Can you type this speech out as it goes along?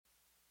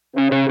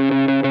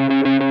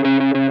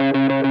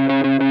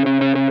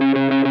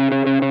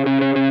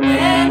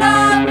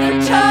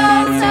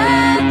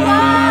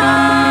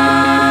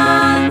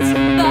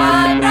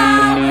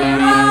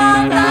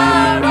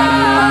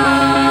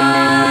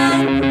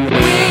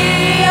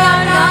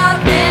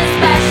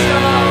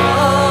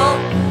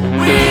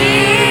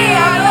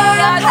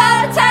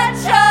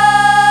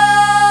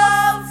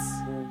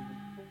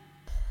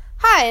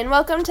and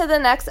welcome to the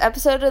next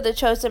episode of the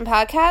Chosen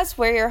Podcast.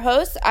 We're your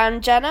hosts. I'm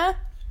Jenna.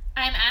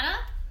 I'm Anna.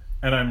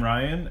 And I'm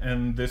Ryan,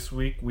 and this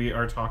week we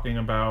are talking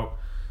about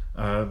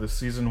the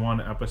Season 1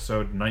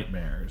 episode,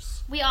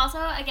 Nightmares. We also,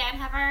 again,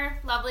 have our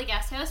lovely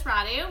guest host,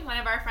 Radu, one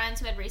of our friends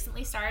who had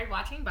recently started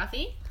watching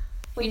Buffy.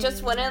 We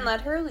just wouldn't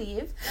let her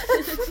leave.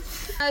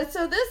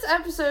 So this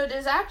episode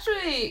is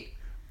actually...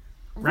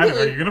 Radu,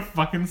 are you going to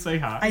fucking say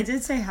hi? I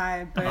did say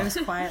hi, but it was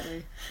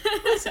quietly.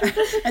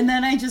 And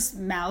then I just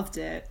mouthed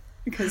it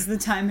because the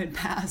time had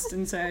passed,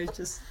 and so I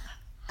just...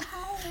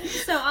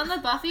 So on the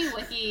Buffy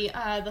wiki,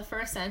 the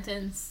first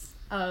sentence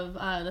of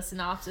the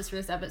synopsis for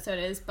this episode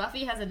is,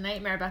 Buffy has a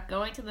nightmare about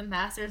going to the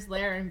Master's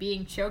lair and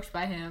being choked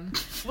by him.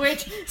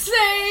 Which,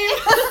 same!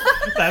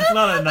 That's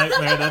not a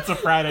nightmare, that's a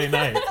Friday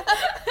night.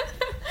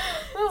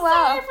 Oh,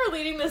 wow. Sorry for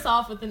leading this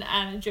off with an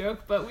Anna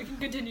joke, but we can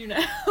continue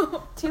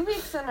now. 2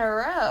 weeks in a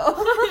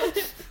row.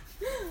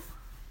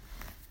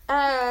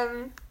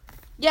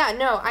 Yeah,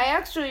 no, I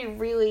actually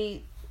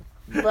really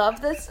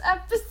love this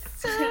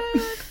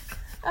episode.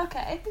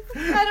 Okay.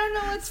 I don't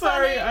know what's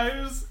Sorry,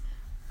 funny.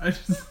 I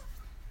just...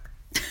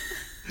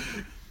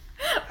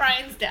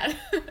 Ryan's dead.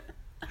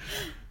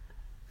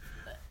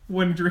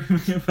 When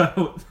dreaming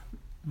about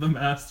the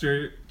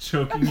Master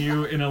choking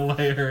you in a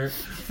lair,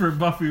 for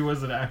Buffy,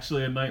 was it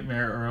actually a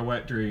nightmare or a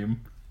wet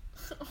dream?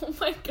 Oh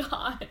my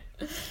god.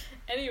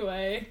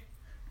 Anyway.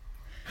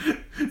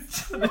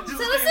 This is a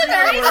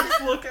very- the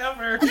worst look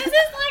ever. This is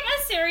like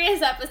a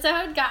serious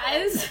episode,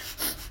 guys.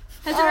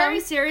 It's a very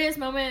serious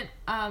moment.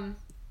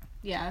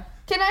 Yeah.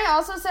 Can I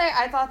also say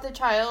I thought the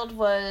child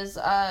was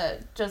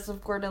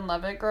Joseph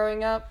Gordon-Levitt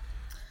growing up?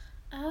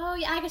 Oh,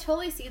 yeah, I could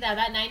totally see that.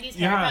 That 90s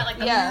Yeah. haircut, like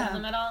the Yeah. in the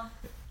middle.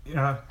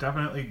 Yeah,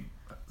 definitely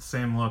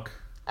same look.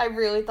 I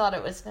really thought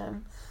it was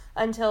him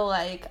until,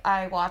 like,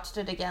 I watched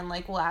it again,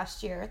 like,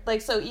 last year.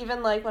 Like, so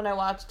even, like, when I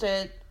watched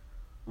it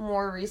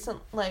more recent,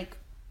 like,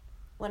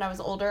 when I was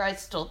older, I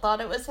still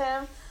thought it was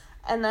him.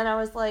 And then I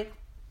was like,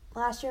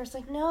 last year, I was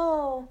like,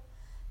 no,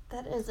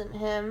 that isn't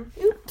him.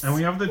 Oops. And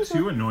we have the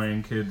two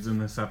annoying kids in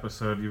this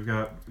episode. You've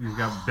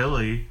got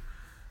Billy,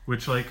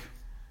 which, like,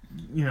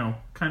 you know,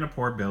 kind of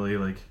poor Billy.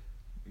 Like,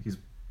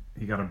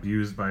 he got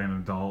abused by an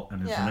adult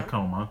and is in a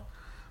coma.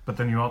 But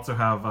then you also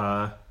have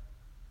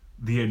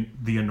the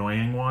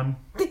annoying one.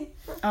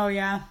 Oh,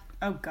 yeah.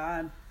 Oh,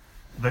 God.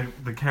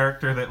 The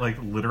character that, like,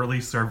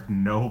 literally served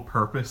no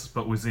purpose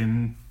but was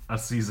in a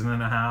season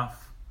and a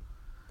half.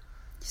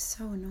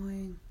 So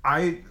annoying.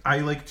 I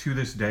like, to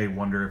this day,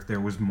 wonder if there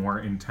was more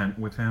intent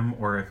with him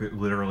or if it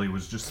literally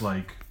was just,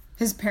 like...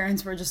 His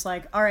parents were just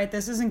like, all right,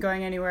 this isn't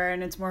going anywhere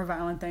and it's more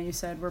violent than you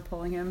said. We're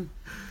pulling him.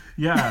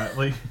 Yeah,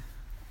 like...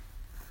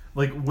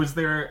 Like,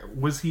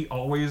 was he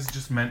always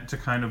just meant to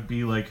kind of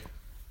be, like,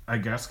 I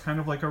guess kind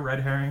of like a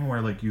red herring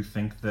where, like, you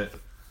think that...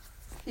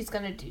 He's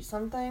gonna do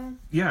something?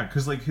 Yeah,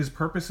 because, like, his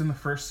purpose in the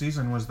first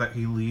season was that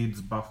he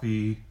leads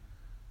Buffy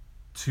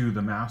to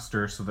the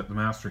Master so that the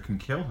Master can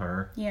kill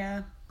her.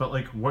 Yeah. But,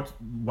 like,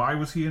 why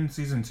was he in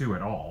season 2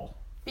 at all?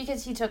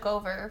 Because he took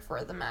over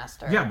for the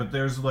Master. Yeah, but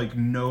there's, like,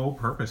 no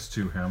purpose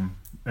to him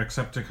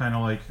except to kind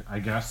of, like, I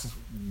guess,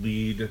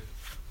 lead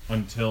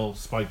until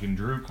Spike and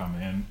Drew come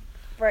in.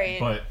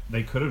 Right. But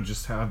they could have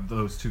just had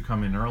those two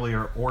come in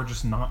earlier, or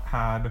just not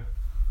had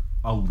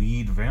a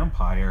lead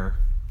vampire,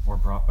 or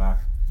brought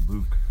back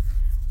Luke.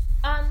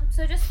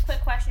 So just a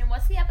quick question.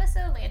 What's the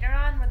episode later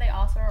on where they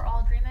also are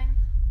all dreaming?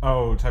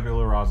 Oh,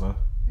 Tabula Rasa.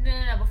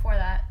 No, before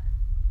that.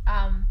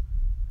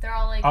 They're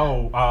all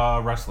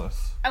like...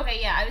 Restless. Okay,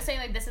 yeah, I was saying,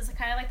 like, this is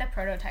kind of like the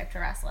prototype to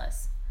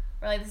Restless.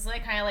 Or, like, this is,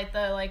 like, kind of like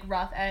the, like,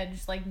 rough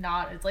edge, like,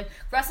 not... It's, like,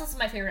 Restless is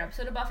my favorite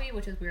episode of Buffy,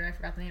 which is weird. I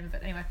forgot the name of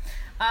it. Anyway.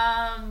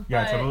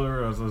 Yeah, Tabula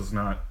Rasa is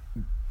not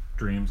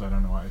dreams. I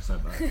don't know why I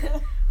said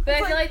that. But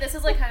I feel like this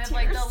is, like, kind of,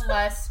 like, the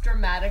less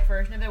dramatic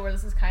version of it, where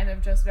this is kind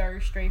of just very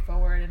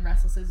straightforward, and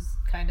Restless is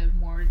kind of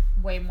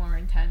way more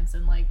intense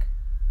and, like,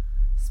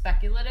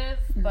 speculative.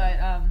 Mm-hmm.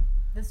 But,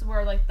 this is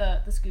where, like,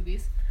 the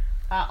Scoobies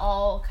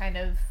all kind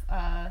of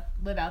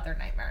live out their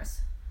nightmares.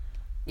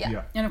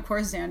 Yeah. And of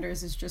course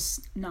Xander's is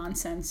just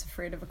nonsense,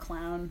 afraid of a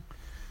clown.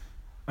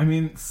 I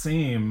mean,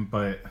 same,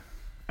 but...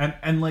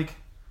 And like,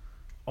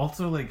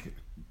 also, like,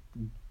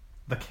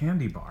 the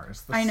candy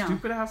bars. The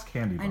stupid-ass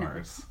candy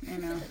bars. I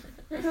know.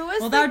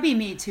 Well, that would be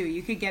me, too.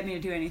 You could get me to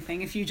do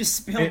anything if you just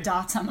spilled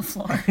dots on the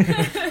floor.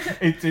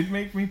 It did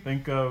make me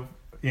think of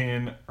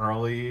in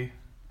early...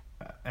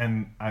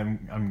 And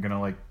I'm gonna,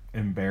 like,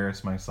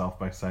 embarrass myself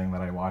by saying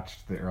that I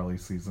watched the early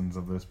seasons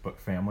of this, but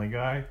Family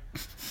Guy,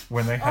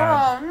 when they had...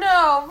 Oh,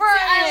 no,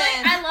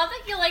 Brian! I love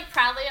that you, like,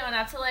 proudly own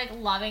up to, like,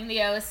 loving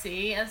the OC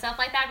and stuff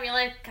like that, but you're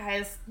like,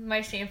 guys, my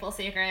shameful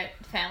secret,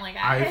 Family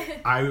Guy.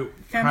 I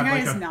Family Guy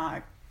like is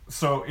not.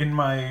 So in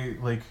my,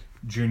 like,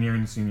 junior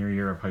and senior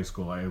year of high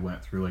school, I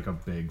went through, like, a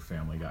big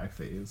Family Guy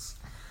phase.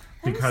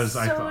 Because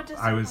I thought,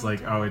 I was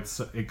like, oh,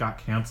 it got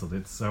canceled.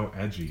 It's so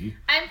edgy.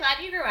 I'm glad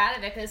you grew out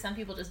of it because some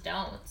people just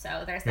don't.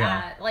 So there's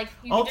that. Like,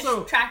 you also, can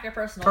just track your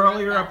personal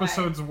earlier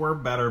episodes were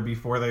better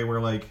before they were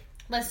like...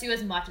 Let's do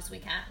as much as we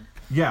can.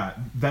 Yeah.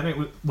 Then it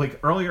was, like,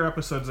 earlier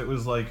episodes, it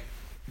was like,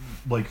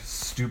 like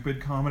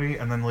stupid comedy,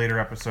 and then later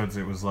episodes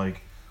it was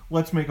like,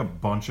 let's make a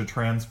bunch of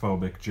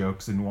transphobic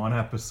jokes in one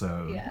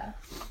episode. Yeah.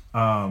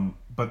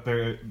 But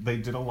they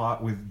did a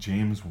lot with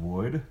James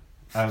Wood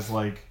as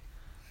like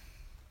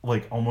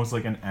almost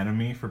like an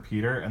enemy for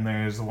Peter, and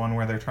there's the one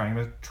where they're trying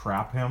to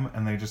trap him,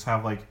 and they just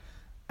have like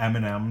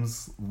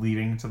M&Ms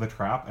leading to the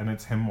trap, and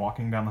it's him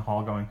walking down the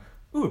hall going,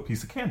 ooh, a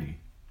piece of candy.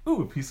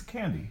 Ooh, a piece of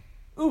candy.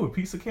 Ooh, a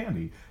piece of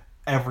candy.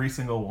 Every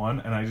single one,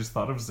 and I just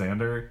thought of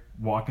Xander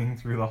walking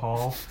through the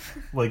hall,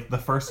 like the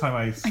first time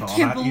I saw that. I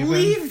can't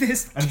believe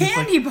this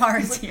candy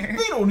bar's here.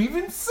 They don't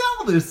even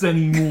sell this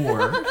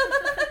anymore.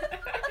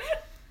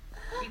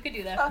 You could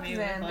do that for me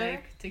with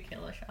like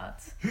tequila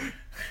shots.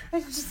 I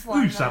just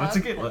Ooh, shot of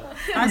tequila.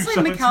 Honestly,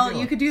 Mikkel,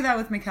 you could do that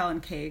with Mikkel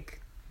and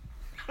cake.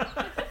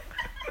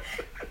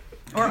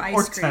 Or ice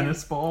or cream.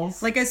 tennis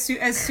balls. Like as soon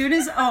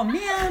as oh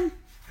man,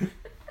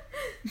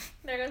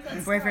 There goes that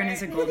my boyfriend story.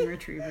 is a golden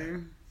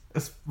retriever.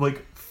 It's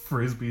like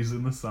frisbees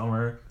in the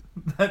summer.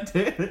 That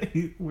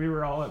day we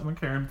were all at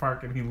McCarran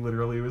Park, and he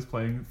literally was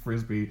playing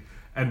frisbee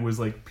and was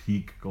like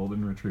peak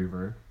golden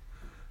retriever.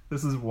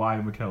 This is why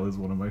Mikkel is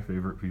one of my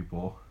favorite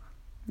people.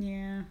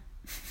 Yeah.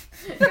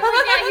 You're like,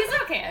 yeah, he's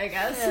okay, I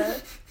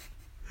guess.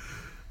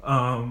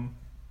 Yeah.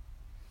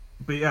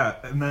 But yeah,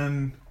 and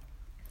then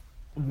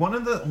one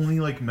of the only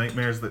like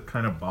nightmares that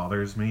kind of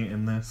bothers me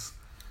in this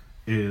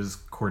is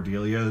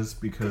Cordelia's,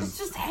 because It's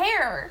just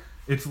hair.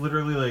 it's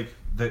literally like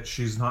that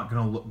she's not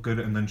gonna look good,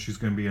 and then she's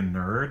gonna be a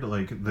nerd.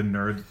 Like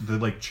the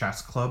like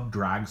chess club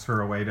drags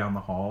her away down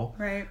the hall,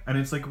 Right. and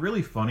it's like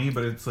really funny,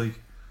 but it's like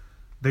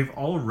they've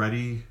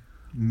already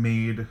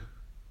made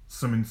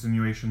some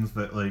insinuations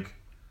that like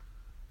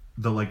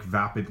the like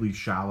vapidly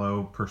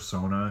shallow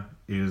persona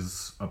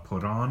is a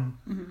put on,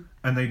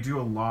 and they do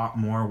a lot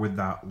more with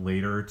that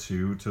later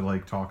too, to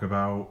like talk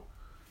about,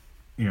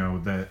 you know,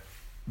 that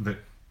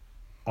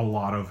a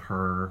lot of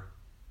her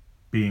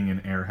being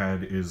an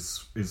airhead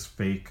is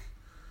fake.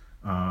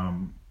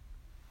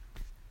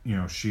 You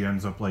know, she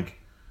ends up like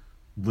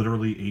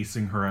literally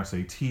acing her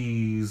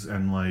SATs,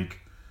 and like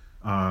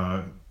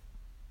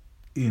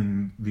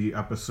in the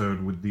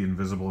episode with the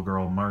invisible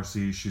girl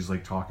Marcy, she's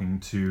like talking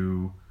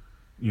to,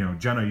 you know,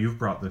 Jenna, you've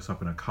brought this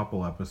up in a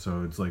couple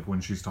episodes, like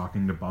when she's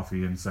talking to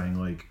Buffy and saying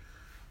like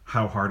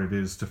how hard it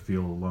is to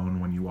feel alone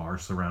when you are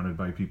surrounded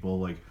by people.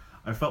 Like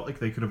I felt like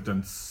they could have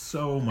done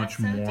so much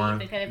That's so more.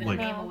 deep. It could have been like,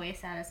 Game Away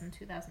status in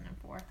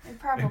 2004. It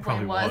probably, It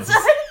probably was. was.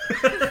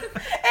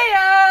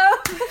 Heyo!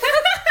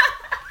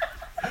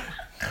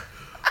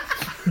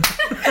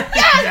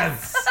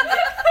 yes!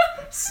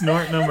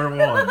 Snort number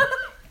one.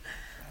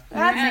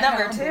 That's Yeah.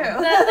 number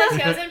The two.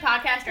 chosen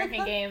podcast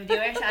drinking game. Do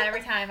a shot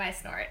every time I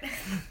snort.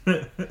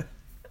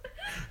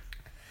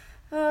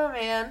 Oh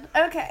man.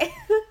 Okay.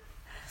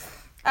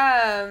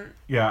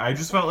 Yeah, I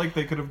just felt like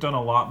they could have done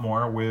a lot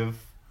more with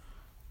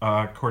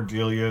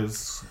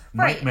Cordelia's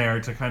Right. nightmare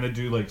to kind of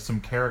do like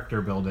some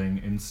character building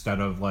instead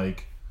of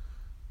like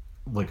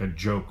a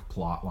joke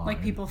plot line.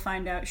 Like people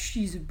find out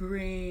she's a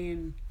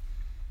brain.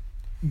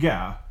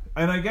 Yeah,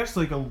 and I guess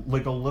like a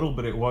little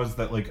bit it was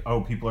that like, oh,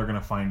 people are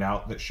gonna find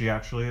out that she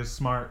actually is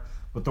smart,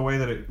 but the way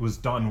that it was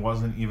done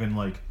wasn't even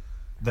like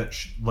that.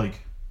 she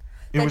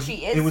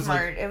is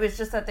smart. It was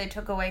just that they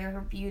took away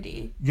her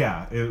beauty.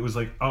 Yeah, it was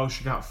like, oh,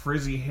 she got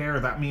frizzy hair.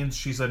 That means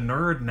she's a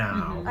nerd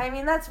now. I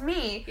mean, that's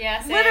me.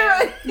 Yeah, same.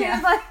 Literally. Yeah.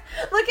 It's like,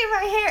 look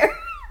at my hair.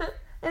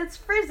 It's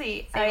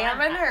frizzy. I am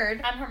a nerd.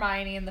 I'm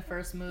Hermione in the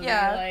first movie.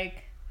 Yeah.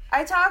 Like,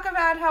 I talk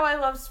about how I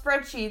love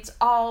spreadsheets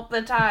all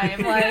the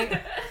time.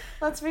 Like,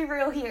 let's be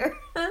real here.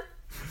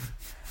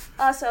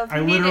 Also, if I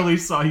you need literally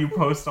saw you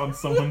post on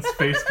someone's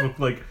Facebook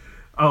like,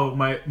 oh,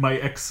 my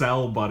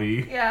Excel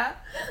buddy. Yeah,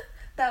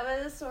 that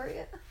was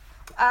Soria.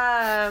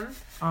 Oh,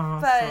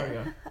 But sorry.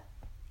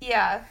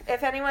 yeah,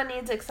 if anyone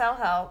needs Excel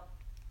help,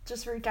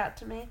 just reach out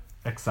to me.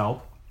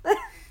 Excel.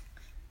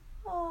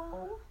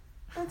 Oh,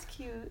 that's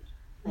cute.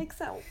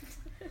 Excel.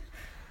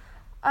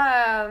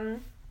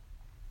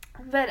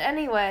 But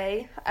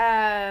anyway,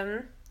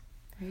 Are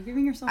you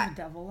giving yourself a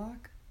devil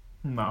lock?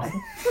 No.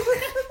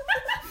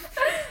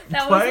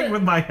 that Playing was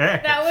with my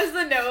hair. that was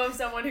the no of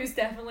someone who's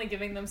definitely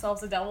giving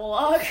themselves a devil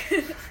lock.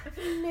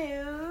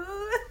 no.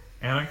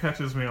 Anna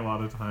catches me a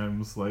lot of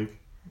times, like,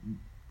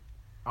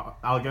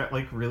 I'll get,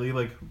 like, really,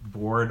 like,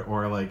 bored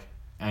or, like,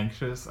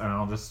 anxious, and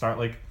I'll just start,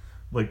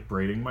 like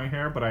braiding my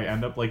hair, but I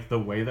end up, like, the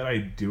way that I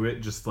do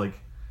it, just, like,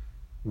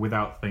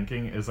 without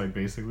thinking, is I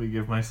basically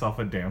give myself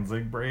a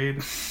Danzig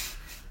braid.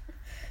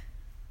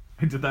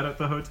 I did that at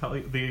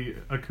the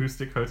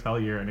acoustic hotel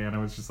year, and Anna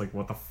was just like,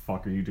 what the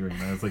fuck are you doing?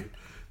 And I was like,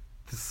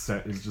 this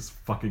set is just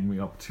fucking me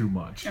up too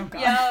much. Oh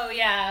god. Yo,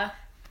 yeah.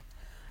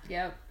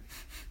 Yep.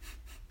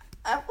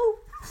 Oh,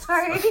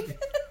 sorry.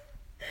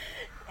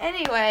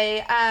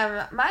 Anyway,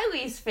 my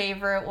least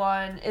favorite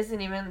one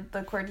isn't even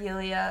the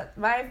Cordelia.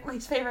 My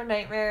least favorite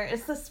nightmare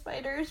is the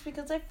spiders,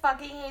 because I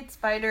fucking hate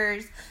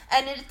spiders.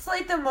 And it's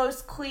like the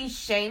most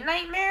cliche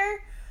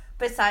nightmare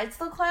besides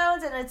the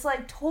clouds, and it's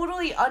like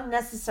totally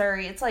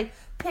unnecessary. It's like,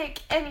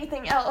 pick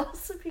anything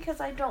else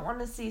because I don't want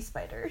to see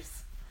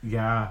spiders.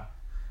 Yeah.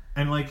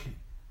 And like,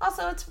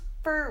 Also, it's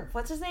for,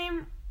 what's his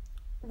name?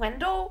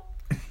 Wendell?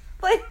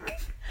 Like...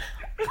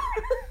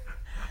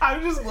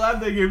 I'm just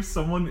glad they gave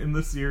someone in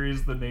the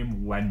series the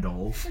name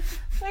Wendell.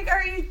 Like,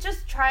 are you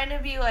just trying to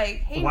be like,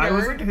 hey, Why nerd?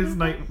 wasn't his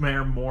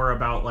nightmare more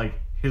about, like,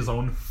 his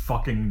own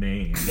fucking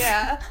name?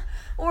 Yeah.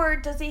 Or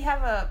does he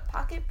have a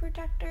pocket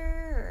protector?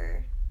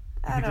 Or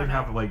I He don't did know.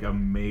 have, like, a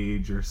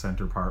major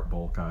center part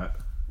bowl cut.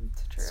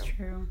 It's true. It's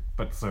true.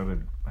 But so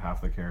did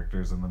half the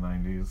characters in the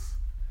 90s.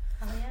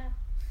 Oh yeah.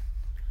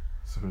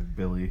 So did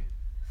Billy.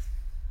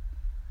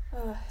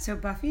 Ugh. So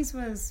Buffy's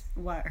was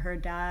what? Her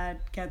dad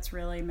gets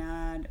really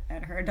mad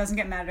at her. Doesn't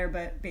get mad at her,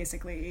 but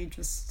basically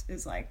just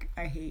is like,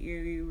 I hate you.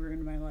 You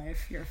ruined my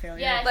life. You're a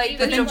failure. Yeah, Like, she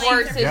the was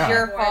divorce is Yeah.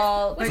 your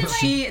fault. Which But is like-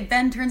 she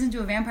then turns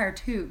into a vampire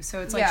too.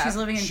 So it's like Yeah. she's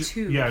living in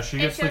two. Yeah, she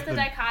It gets shows like the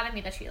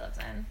dichotomy that she lives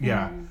in.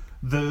 Yeah.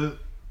 The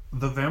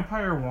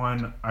vampire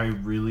one I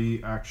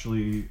really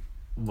actually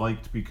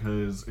liked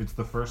because it's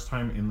the first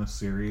time in the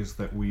series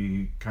that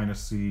we kind of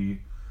see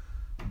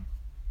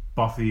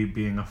Buffy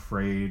being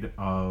afraid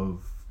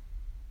of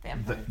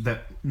Vampires.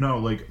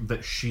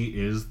 that she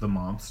is the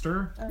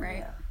monster. Oh, Right.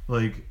 yeah.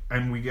 Like,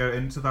 and we get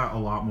into that a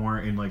lot more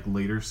in like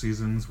later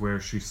seasons where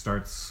she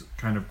starts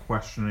kind of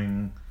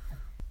questioning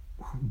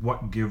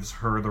what gives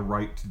her the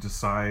right to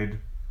decide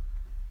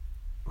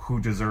who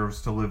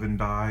deserves to live and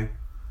die.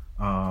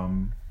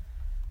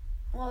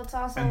 Well, it's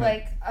also And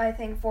like, I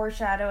think,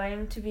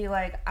 foreshadowing to be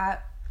like, I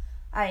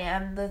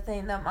am the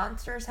thing that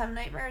monsters have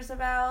nightmares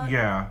about.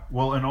 Yeah,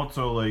 well, and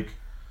also like,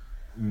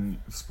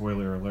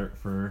 spoiler alert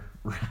for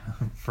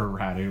for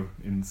Radu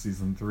in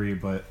season 3,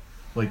 but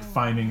like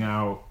finding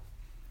out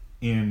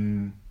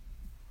in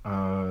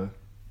one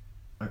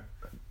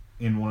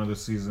of the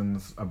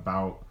seasons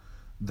about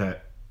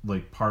that,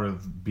 like part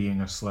of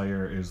being a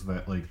Slayer is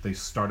that like they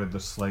started the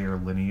Slayer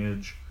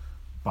lineage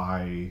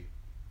by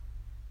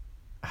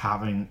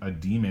having a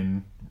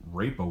demon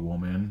rape a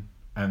woman,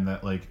 and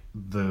that like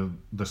the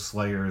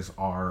Slayers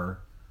are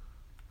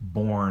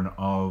born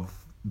of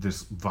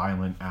this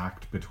violent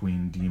act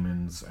between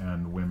demons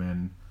and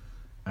women.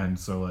 And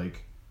so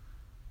like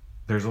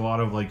there's a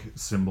lot of like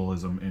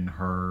symbolism in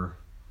her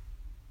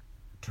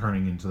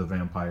turning into the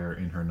vampire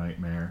in her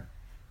nightmare.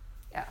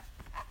 Yeah.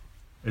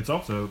 It's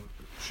also,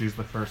 she's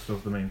the first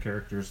of the main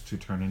characters to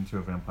turn into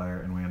a vampire,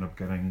 and we end up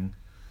getting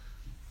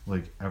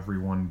like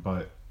everyone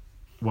but,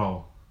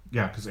 well,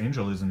 yeah, because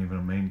Angel isn't even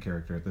a main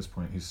character at this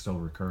point. He's still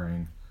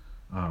recurring.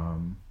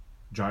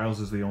 Giles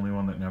is the only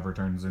one that never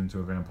turns into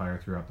a vampire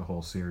throughout the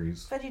whole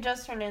series. But he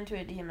does turn into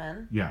a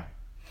demon. Yeah.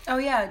 Oh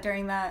yeah,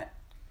 during that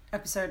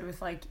episode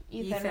with like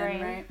Ethan Ethan,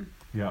 Rain. right?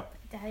 Yeah.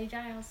 Daddy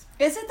Giles.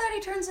 Is it that he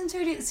turns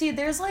into? See,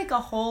 there's like a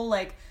whole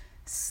like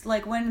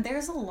when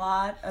there's a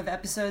lot of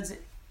episodes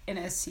in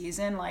a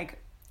season, like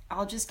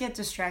I'll just get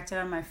distracted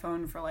on my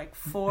phone for like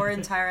 4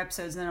 entire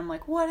episodes, and then I'm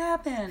like, what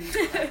happened?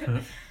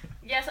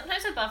 Yeah,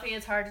 sometimes with Buffy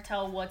it's hard to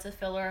tell what's a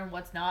filler and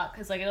what's not,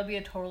 because like it'll be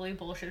a totally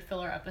bullshit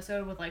filler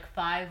episode with like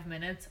 5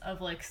 minutes of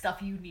like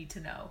stuff you need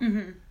to know.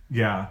 Mm-hmm.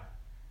 Yeah.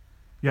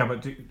 Yeah,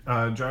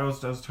 but Giles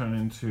does turn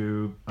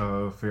into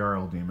a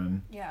feral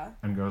demon Yeah.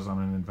 and goes on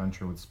an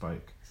adventure with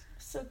Spike.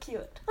 So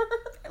cute.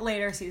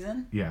 Later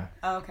season. Yeah.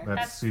 Oh, okay.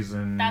 That's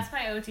season... That's my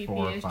OTP 4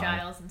 or is 5.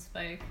 Giles and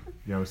Spike.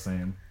 Yeah, I was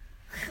saying.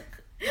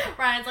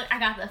 Ryan's like, I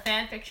got the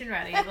fan fiction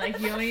ready.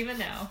 Like, you don't even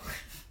know.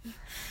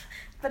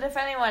 But if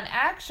anyone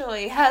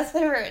actually has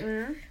it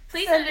written,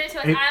 Please send it to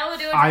us. I will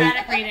do a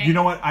dramatic reading. You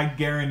know what? I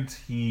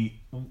guarantee...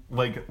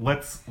 Like,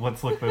 let's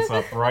look this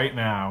up right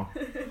now.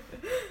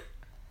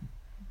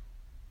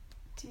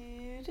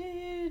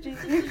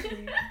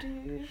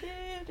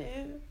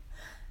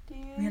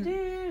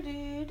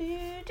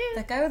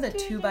 That guy with a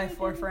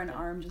 2x4 for an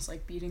arm just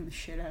like beating the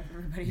shit out of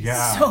everybody. He's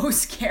Yeah. so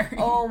scary.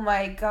 Oh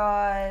my I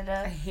god.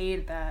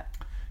 hate that.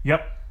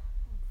 Yep.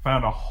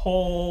 Found a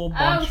whole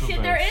bunch Oh of shit,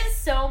 this. there is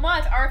so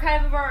much.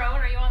 Archive of Our Own.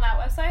 Are you on that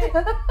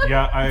website?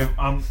 Yeah,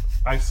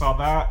 I saw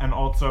that, and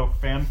also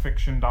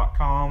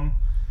fanfiction.com,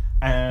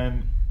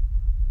 and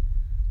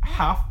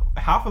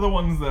half of the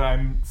ones that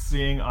I'm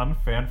seeing on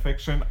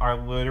fanfiction are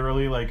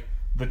literally like,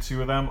 the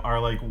two of them are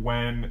like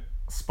when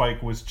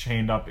Spike was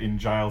chained up in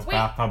Giles' Wait,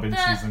 bathtub in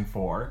season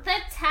 4.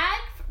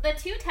 The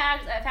 2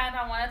 tags I found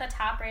on one of the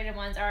top rated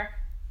ones are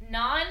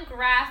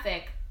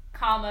non-graphic,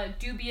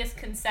 dubious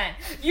consent.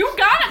 You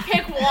gotta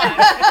pick one.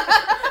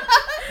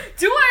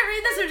 Do I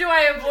read this or do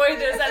I avoid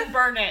this and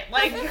burn it?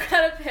 Like, you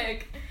gotta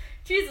pick.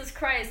 Jesus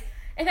Christ.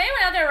 If anyone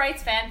out there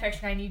writes fan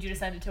fiction, I need you to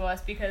send it to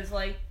us, because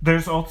like,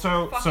 There's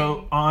also, so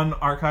Fucking- on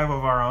Archive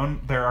of Our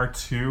Own, there are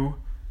 2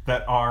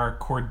 that are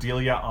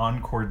Cordelia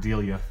on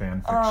Cordelia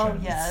fanfictions. Oh,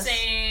 yes.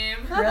 same.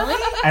 Really?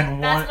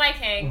 And That's my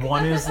kink.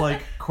 one is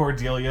like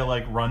Cordelia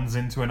like runs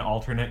into an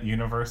alternate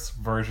universe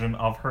version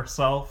of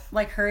herself.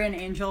 Like her and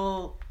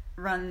Angel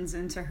runs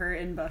into her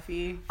in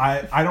Buffy.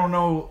 I don't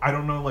know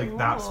like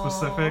that Ooh.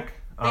 specific.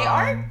 They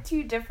are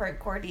 2 different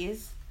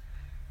Cordies.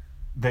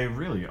 They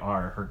really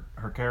are.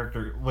 Her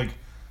character, like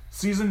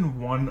season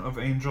 1 of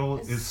Angel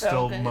It's is so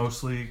still good.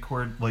 mostly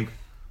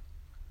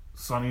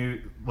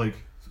Sunny, like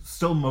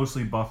still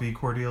mostly Buffy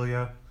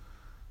Cordelia.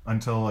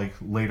 until like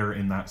later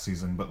in that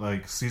season, but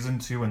like season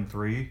 2 and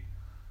 3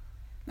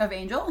 Of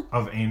Angel?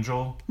 of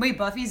Angel. Wait,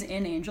 Buffy's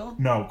in Angel?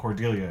 No,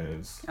 Cordelia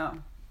is. Oh.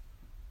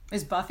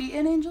 Is Buffy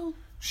in Angel?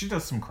 She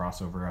does some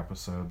crossover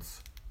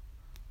episodes.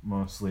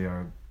 Mostly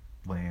are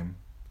lame.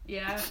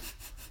 Yeah.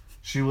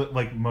 She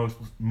like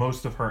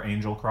most of her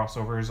Angel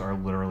crossovers are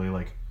literally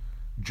like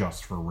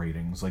just for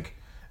ratings. Like,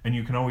 and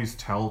you can always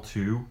tell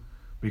too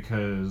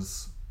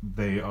because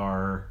they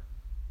are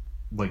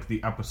like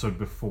the episode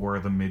before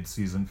the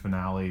mid-season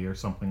finale or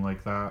something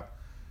like that.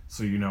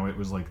 So you know it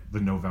was like the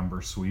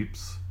November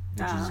sweeps,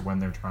 which is when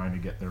they're trying to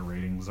get their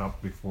ratings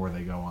up before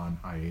they go on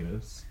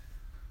hiatus.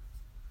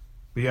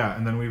 But yeah,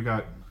 and then we've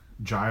got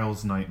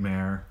Giles'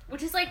 Nightmare.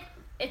 Which is like,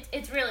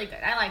 it's really good.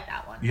 I like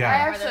that one.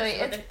 Yeah.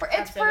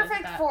 It's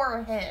perfect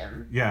for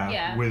him.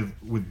 Yeah.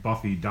 With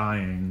Buffy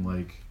dying,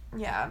 like...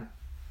 Yeah.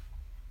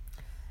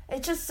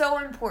 It's just so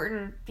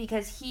important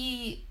because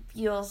he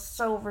feels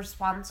so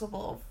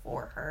responsible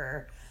for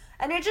her.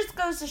 And it just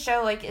goes to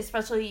show, like,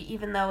 especially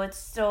even though it's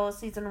still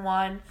season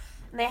 1,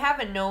 and they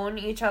haven't known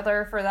each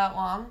other for that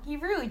long, he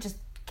really just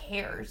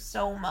cares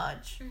so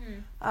much.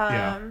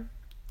 And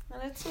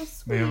it's so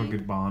sweet. They have a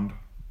good bond.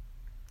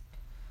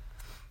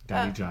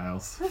 Daddy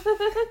Giles.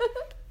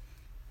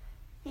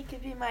 He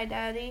could be my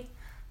daddy.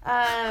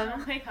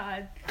 Oh my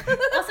god.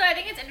 Also, I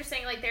think it's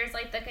interesting, like, there's,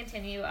 like, the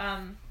continue,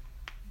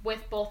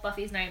 with both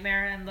Buffy's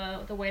Nightmare and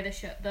the way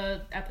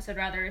the episode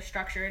rather is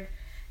structured.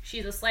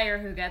 She's a Slayer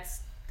who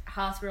gets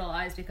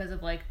hospitalized because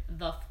of like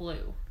the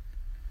flu.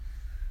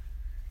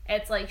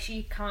 It's like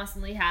she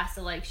constantly has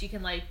to like, she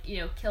can like,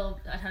 you know, kill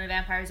a ton of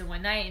vampires in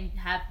one night and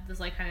have this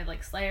like kind of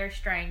like Slayer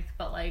strength,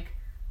 but like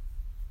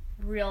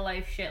real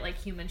life shit, like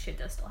human shit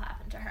does still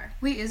happen to her.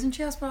 Wait, isn't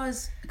she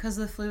hospitalized because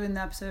of the flu in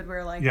the episode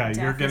where like Yeah,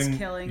 death is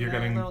killing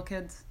the little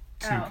kids?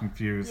 Too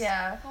confused.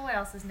 Yeah. Well, what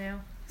else is new?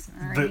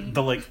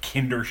 The like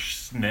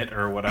Kinderschnitt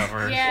or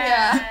whatever.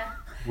 Yeah.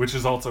 Which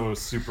is also a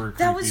super creepy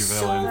That was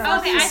so villain.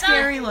 fucking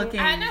scary looking.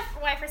 I don't know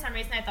why for some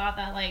reason I thought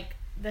that like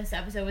this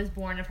episode was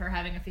born of her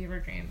having a fever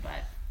dream,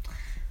 but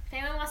if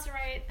anyone wants to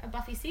write a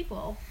Buffy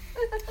sequel,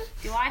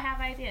 do I have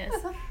ideas?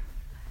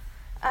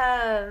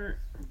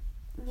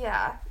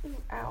 Yeah.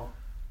 Ow.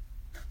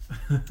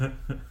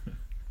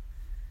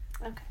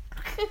 Okay.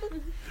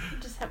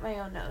 Just hit my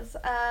own nose.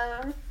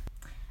 Oh,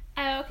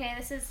 okay,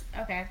 this is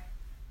okay.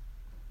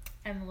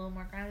 I'm a little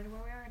more grounded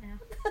where we are now.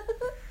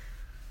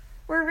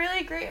 We're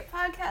really great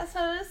podcast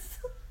hosts.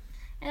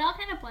 It all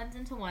kind of blends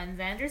into one.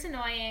 Xander's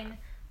annoying.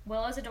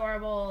 Willow's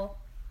adorable.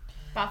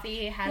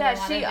 Buffy has a lot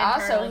of she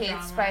also internal hates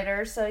drama.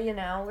 spiders, so you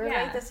know we're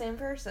like the same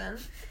person.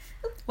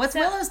 What's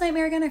Willow's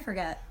nightmare again? I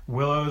forget.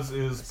 Willow's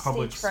is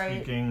public Stage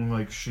fright. speaking.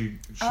 Like she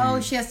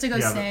has to go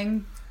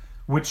sing.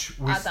 Which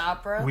we At the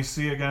opera. We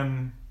see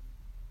again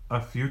a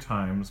few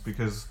times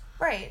because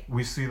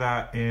we see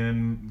that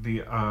in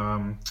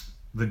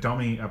the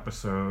dummy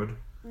episode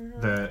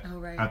that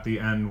at the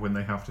end when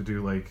they have to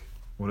do like,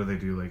 what do they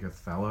do, like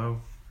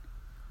Othello?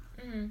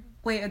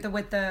 Wait,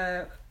 with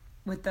the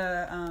puppet?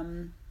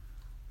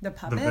 The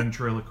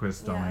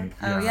ventriloquist dummy.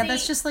 Oh yeah,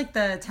 that's just like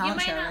the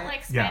talent show. You might not right?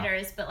 like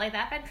spiders, but like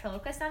that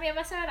ventriloquist dummy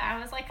episode, I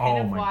was like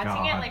kind of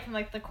watching it like from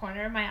like the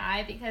corner of my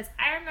eye because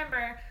I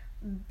remember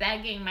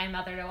begging my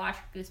mother to watch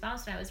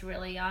Goosebumps when I was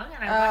really young,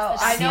 and I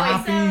watched the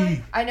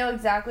episode. I know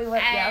exactly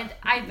what. And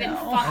I've been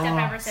fucked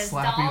up ever since.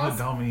 Slappy Dolls.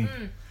 the dummy.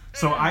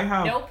 So I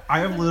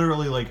have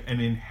literally like an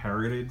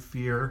inherited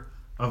fear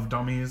of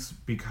dummies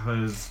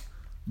because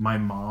my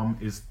mom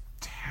is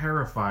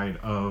terrified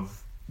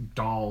of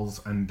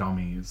dolls and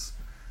dummies.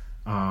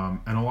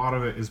 And a lot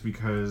of it is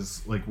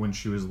because like when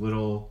she was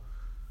little,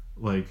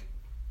 like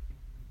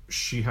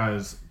she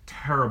has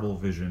terrible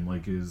vision,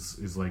 like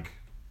is like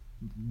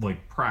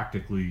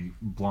practically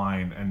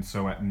blind, and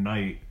so at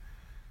night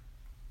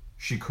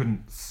she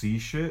couldn't see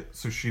shit,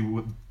 so she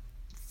would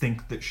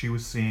think that she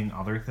was seeing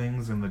other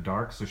things in the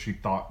dark, so she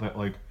thought that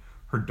like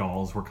her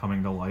dolls were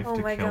coming to life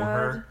to kill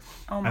her.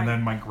 And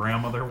then my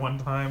grandmother one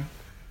time,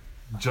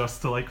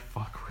 just to like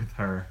fuck with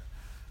her,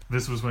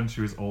 this was when she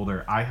was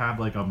older, I had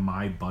like a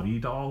My Buddy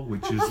doll,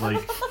 which is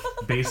like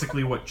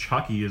basically what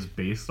Chucky is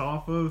based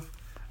off of,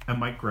 and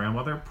my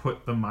grandmother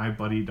put the My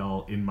Buddy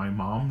doll in my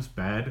mom's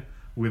bed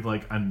with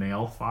like a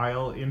nail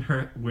file in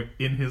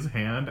his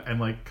hand and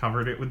like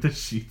covered it with the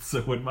sheets,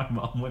 so when my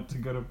mom went to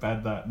go to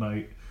bed that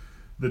night,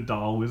 the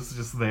doll was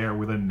just there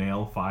with a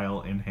nail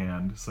file in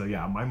hand. So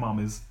yeah, my mom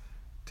is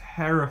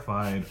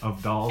terrified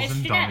of dolls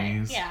and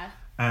dummies. Yeah.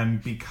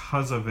 And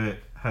because of it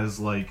has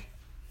like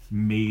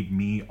made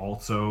me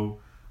also,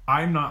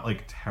 I'm not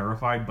like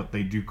terrified, but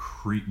they do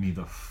creep me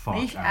the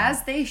fuck out.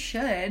 As they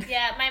should.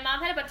 Yeah, my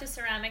mom had a bunch of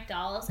ceramic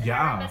dolls in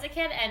her room as a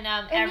kid, and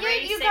every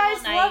yet you single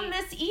guys night love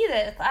Miss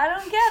Edith. I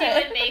don't get it.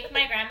 She would make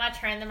my grandma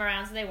turn them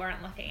around so they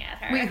weren't looking at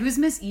her. Wait, who's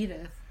Miss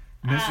Edith?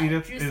 Miss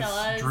Edith is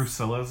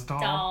Drusilla's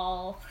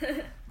doll.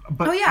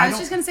 But oh yeah, I was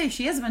just gonna say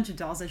she has a bunch of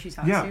dolls that she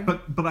talks to. Yeah,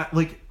 but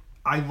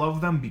I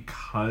love them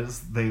because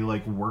they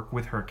like work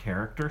with her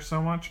character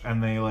so much,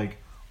 and they like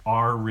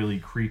are really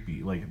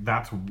creepy. Like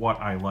that's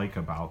what I like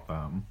about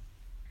them.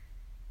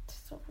 It's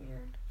so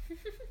weird.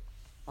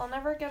 I'll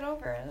never get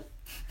over it.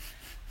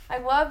 I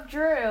love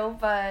Drew,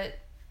 but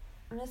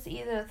Miss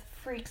Edith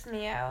freaks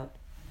me out.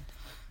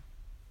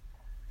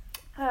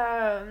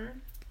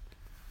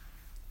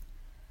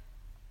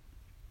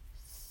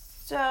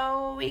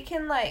 So we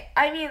can, like,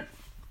 I mean,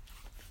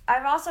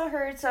 I've also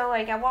heard, so,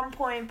 like, at one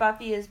point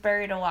Buffy is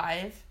buried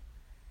alive.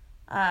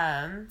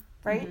 Right?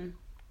 Mm-hmm.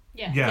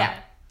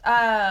 Yeah.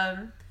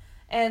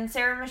 And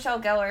Sarah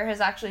Michelle Gellar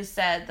has actually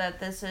said that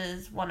this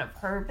is one of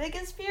her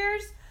biggest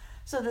fears.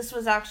 So this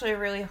was actually a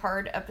really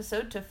hard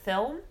episode to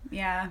film.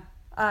 Yeah.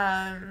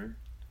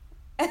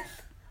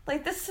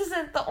 Like, this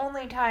isn't the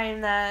only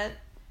time that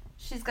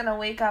she's gonna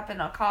wake up in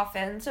a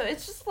coffin. So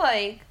it's just,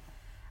 like,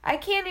 I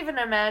can't even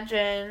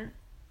imagine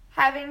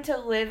having to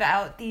live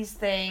out these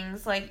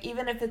things, like,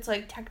 even if it's,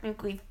 like,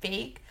 technically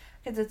fake,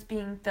 because it's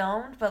being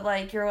filmed, but,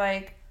 like, you're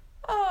like,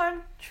 oh,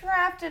 I'm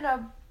trapped in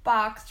a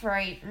box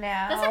right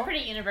now. That's a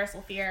pretty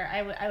universal fear,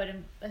 I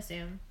would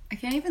assume. I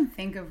can't even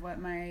think of what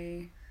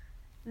my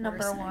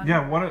number one.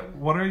 Yeah,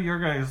 what are your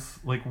guys,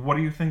 like, what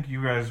do you think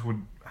you guys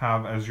would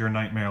have as your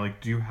nightmare?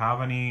 Like, do you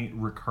have any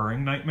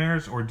recurring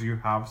nightmares, or do you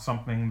have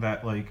something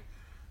that, like,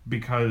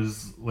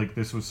 because, like,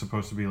 this was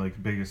supposed to be,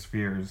 like, biggest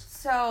fears?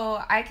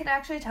 So, I can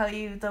actually tell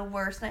you the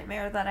worst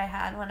nightmare that I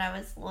had when I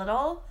was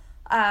little,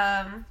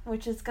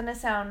 which is gonna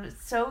sound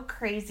so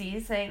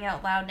crazy saying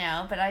out loud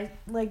now, but I,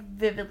 like,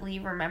 vividly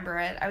remember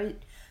it. I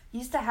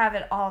used to have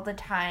it all the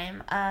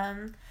time.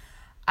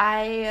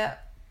 I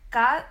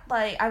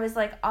was,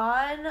 like,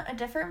 on a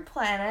different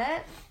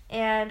planet,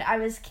 and I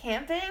was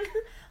camping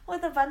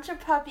with a bunch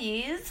of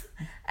puppies,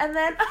 and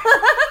then...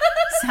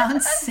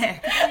 Sounds sick.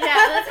 Yeah,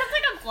 that sounds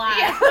like a blast.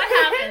 Yeah. What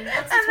happened?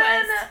 What's the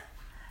twist?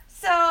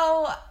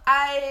 So,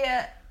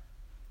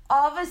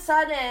 all of a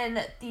sudden,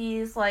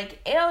 these, like,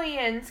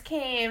 aliens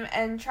came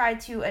and tried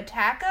to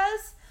attack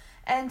us,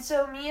 and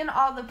so me and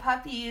all the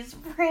puppies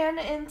ran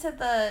into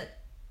the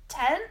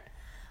tent,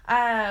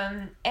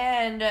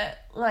 and,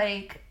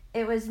 like,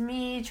 it was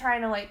me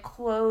trying to, like,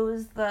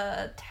 close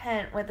the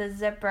tent with a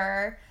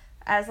zipper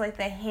as, like,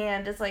 the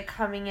hand is, like,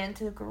 coming in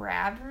to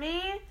grab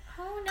me.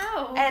 Oh,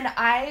 no. And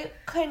I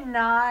could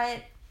not,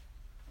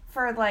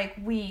 for, like,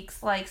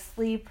 weeks, like,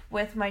 sleep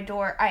with my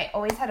door. I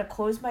always had to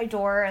close my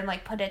door and,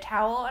 like, put a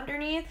towel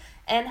underneath,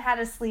 and had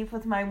to sleep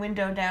with my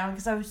window down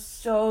because I was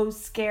so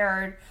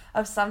scared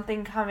of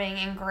something coming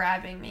and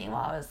grabbing me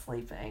while I was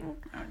sleeping.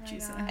 Oh,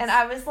 Jesus. And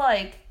I was,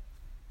 like,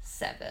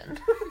 7.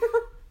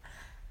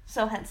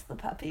 So hence the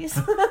puppies.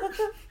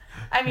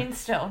 I mean,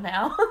 still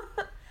now.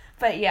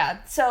 But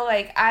yeah, so,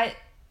 like,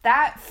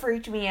 that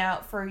freaked me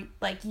out for,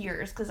 like,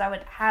 years, because I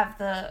would have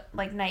the,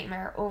 like,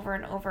 nightmare over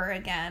and over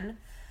again.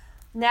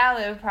 Now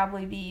it would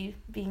probably be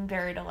being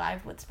buried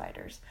alive with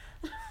spiders.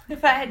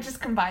 If I had just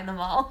combined them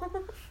all.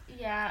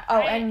 Yeah.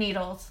 And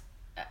needles.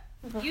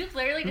 You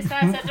literally just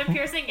got a septum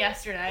piercing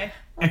yesterday.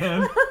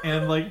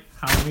 And, like,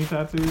 how many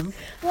tattoos?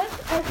 What?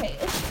 Okay,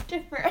 it's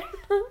different.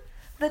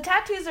 The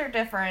tattoos are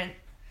different.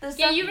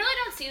 Yeah, you really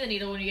don't see the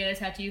needle when you get a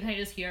tattoo. You kind of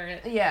just hear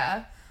it.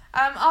 Yeah.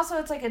 Also,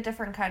 it's, like, a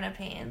different kind of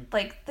pain.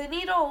 Like, the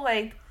needle,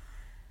 like,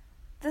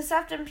 the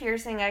septum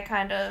piercing, I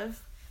kind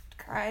of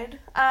cried.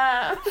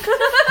 I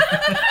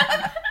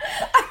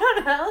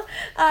don't know.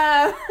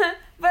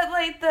 But,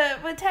 like,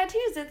 with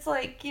tattoos, it's,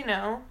 like, you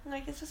know,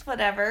 like, it's just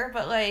whatever.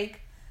 But, like,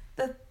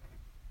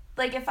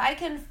 if I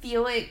can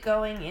feel it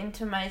going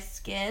into my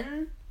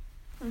skin,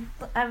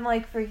 I'm,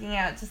 like, freaking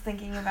out just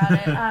thinking about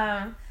it.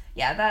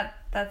 Yeah,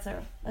 that's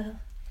a...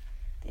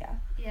 yeah.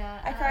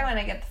 Yeah. I cry when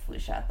I get the flu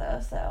shot,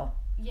 though, so...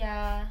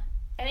 Yeah.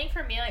 I think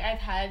for me, like, I've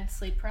had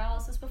sleep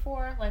paralysis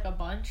before, like, a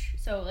bunch.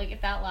 So, like,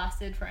 if that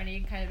lasted for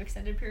any kind of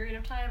extended period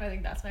of time, I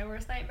think that's my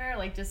worst nightmare.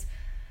 Like, just...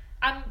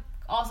 I'm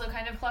also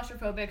kind of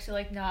claustrophobic, so,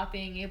 like, not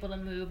being able to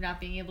move, not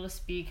being able to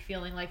speak,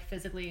 feeling, like,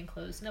 physically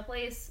enclosed in a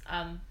place.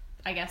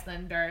 I guess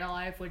then buried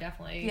alive would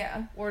definitely...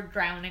 Yeah. Or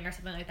drowning or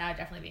something like that would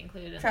definitely be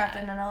included in Trapped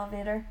that. in an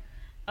elevator.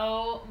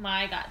 Oh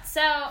my god.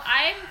 So,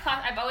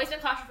 I've always been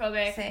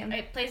claustrophobic. Same.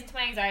 It plays into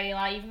my anxiety a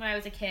lot, even when I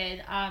was a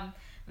kid.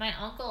 My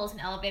uncle is an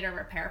elevator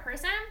repair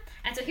person,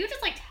 and so he would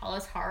just, like, tell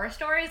us horror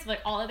stories of,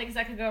 like, all the things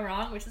that could go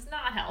wrong, which has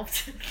not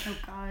helped. Oh,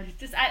 God.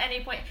 Just at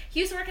any point.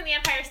 He used to work in the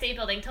Empire State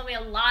Building, told me a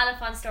lot of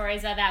fun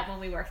stories of that when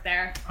we worked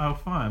there. Oh,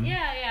 fun.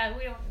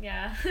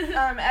 Yeah.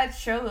 At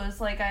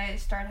shows, like, I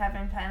start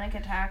having panic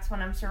attacks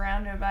when I'm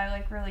surrounded by,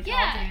 like, really tall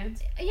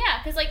dudes.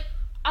 Yeah, because, like,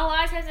 a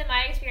lot of times in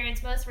my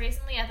experience, most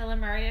recently at the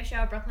Lemuria show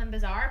at Brooklyn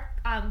Bazaar,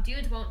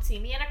 dudes won't see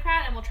me in a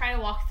crowd and will try to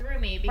walk through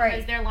me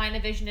because their line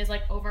of vision is,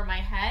 like, over my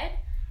head.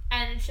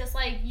 And it's just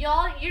like,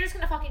 you're just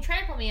gonna fucking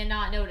trample me and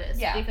not notice.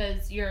 Yeah.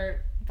 Because you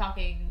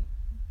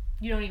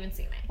don't even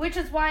see me. Which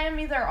is why I'm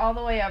either all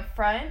the way up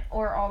front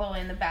or all the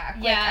way in the back.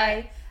 Yeah.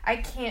 Like, I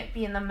can't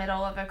be in the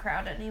middle of a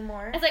crowd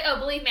anymore. It's like,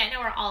 oh, believe me, I know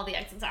where all the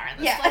exits are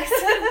in this place.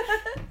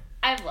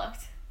 I've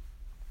looked.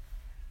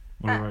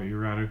 What about you,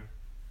 Radu?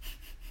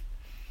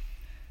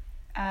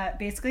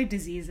 Basically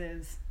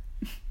diseases.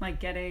 Like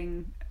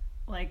getting,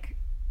 like,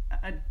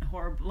 a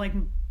horrible,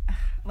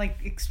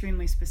 like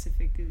extremely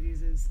specific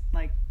diseases.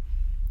 Like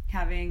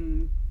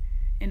having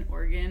an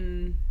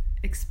organ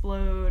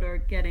explode or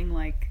getting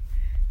like,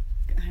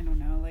 I don't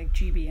know, like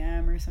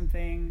GBM or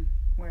something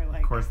where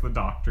like. Of course, the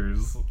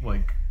doctor's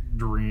like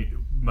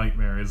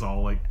nightmare is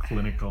all like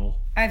clinical.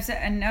 I've said,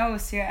 and no,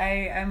 see,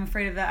 I'm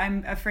afraid of that.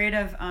 I'm afraid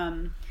of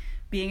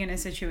being in a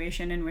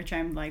situation in which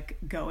I'm like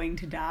going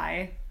to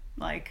die,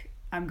 like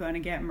I'm going to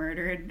get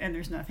murdered, and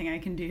there's nothing I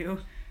can do.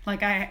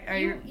 Like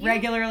I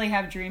regularly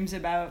have dreams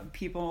about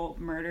people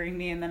murdering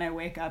me, and then I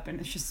wake up and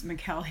it's just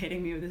Mikkel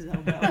hitting me with his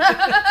elbow.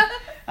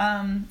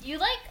 You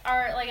like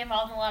are like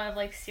involved in a lot of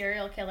like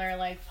serial killer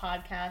like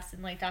podcasts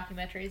and like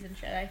documentaries and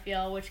shit, I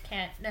feel, which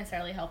can't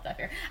necessarily help that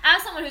fear.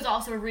 As someone who's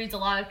also reads a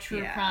lot of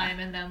true crime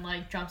and then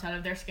like jumps out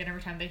of their skin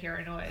every time they hear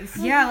a noise.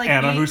 Yeah, like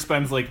Anna, who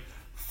spends like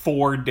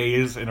 4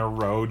 days in a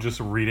row just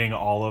reading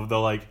all of the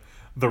like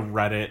the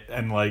Reddit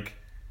and like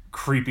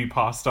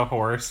creepypasta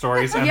horror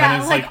stories, and then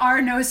it's like are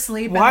no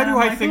sleep. Why do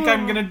I think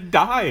I'm gonna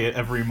die at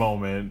every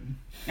moment?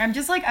 I'm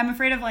just like, I'm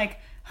afraid of like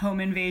home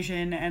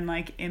invasion and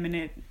like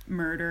imminent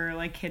murder,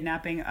 like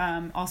kidnapping,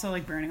 also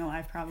like burning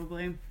alive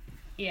probably.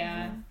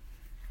 Yeah.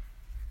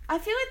 I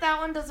feel like that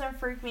one doesn't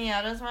freak me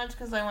out as much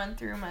because I went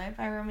through my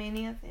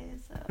pyromania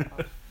phase,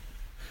 so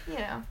you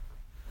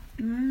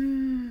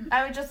know.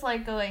 I would just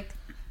like go like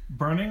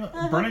burning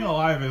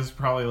alive is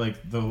probably like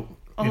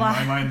in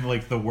my mind,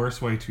 like the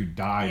worst way to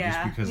die,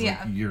 just because like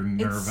your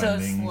nerve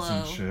endings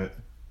and shit.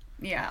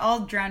 Yeah,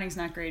 all drowning's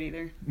not great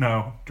either.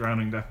 No,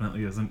 drowning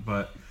definitely isn't.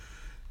 But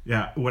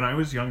yeah, when I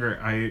was younger,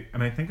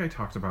 I think I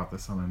talked about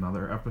this on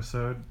another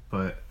episode,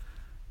 but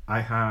I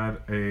had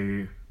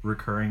a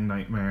recurring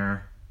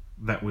nightmare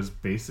that was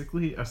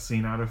basically a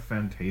scene out of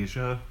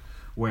Fantasia,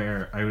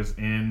 where I was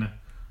in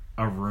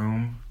a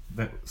room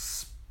that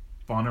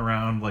spun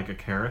around like a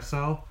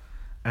carousel,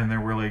 and there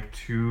were like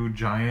 2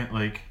 giant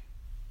like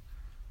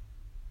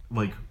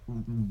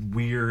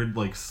weird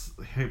like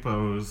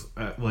hippos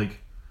like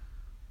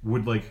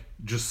would like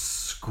just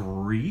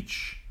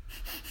screech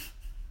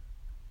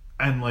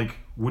and like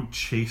would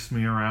chase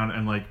me around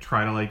and like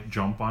try to like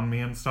jump on me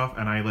and stuff,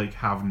 and I like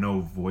have no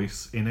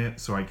voice in it,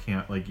 so I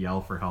can't like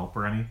yell for help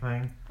or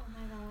anything. Oh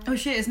my god. Oh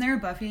shit, isn't there a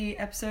Buffy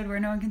episode where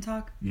no one can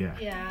talk?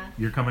 Yeah.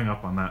 You're coming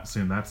up on that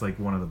soon. That's like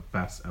one of the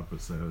best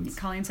episodes.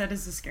 Colleen said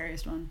it's the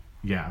scariest one.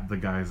 Yeah, the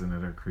guys in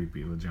it are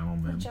creepy, the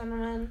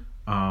gentlemen.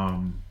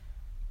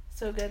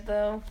 So good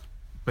though.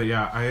 But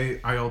yeah,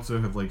 I also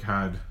have like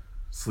had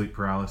sleep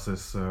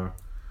paralysis, so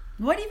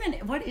what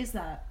is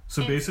that?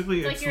 So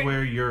basically it's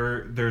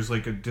where there's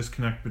like a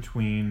disconnect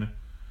between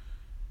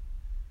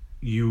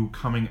you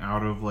coming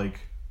out of like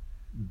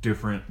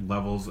different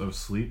levels of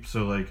sleep.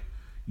 So like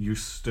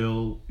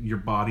your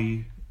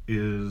body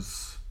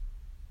is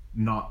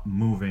not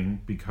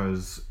moving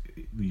because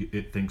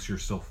it thinks you're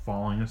still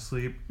falling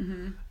asleep,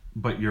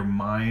 but your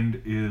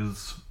mind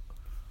is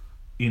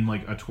in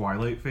like a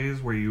twilight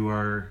phase where you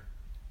are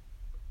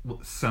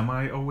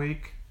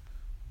semi-awake,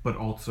 but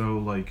also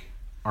like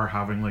are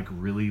having like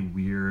really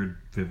weird,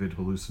 vivid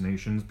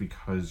hallucinations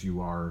because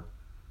you are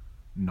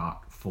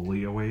not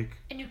fully awake.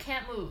 And you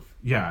can't move.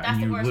 Yeah, that's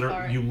and the worst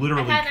part. You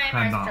literally I've had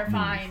nightmares cannot that are move.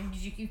 fine.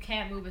 You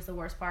can't move is the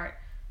worst part.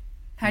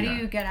 How do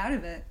you get out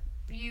of it?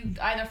 You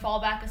either fall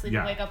back asleep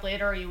and wake up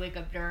later, or you wake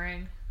up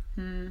during.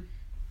 And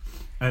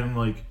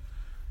like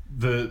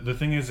the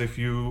thing is, if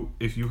you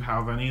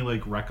have any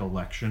like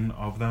recollection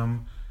of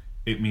them,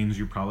 it means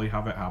you probably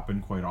have it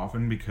happen quite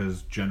often,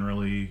 because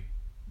generally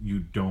you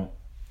don't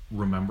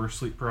remember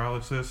sleep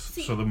paralysis.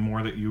 So the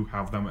more that you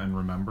have them and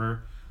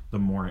remember, the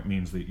more it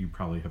means that you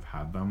probably have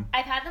had them. I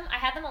had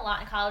them a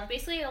lot in college.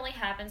 Basically, it only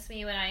happens to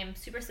me when I'm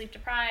super sleep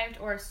deprived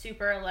or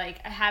super like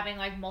having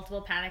like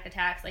multiple panic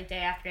attacks like day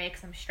after day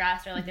because I'm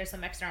stressed or like there's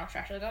some external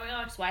stressor going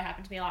on, which is why it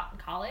happened to me a lot in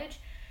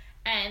college.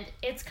 And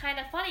it's kind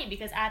of funny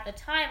because at the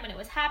time when it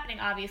was happening,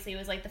 obviously it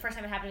was like the first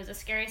time it happened, it was the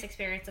scariest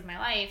experience of my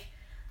life.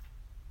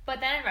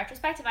 But then in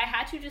retrospect, if I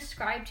had to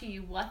describe to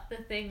you what the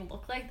thing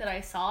looked like that I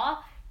saw,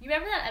 you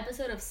remember that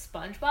episode of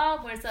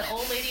SpongeBob where it's that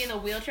old lady in the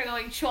wheelchair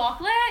going,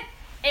 chocolate?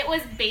 It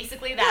was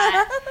basically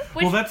that.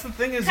 Which well, that's the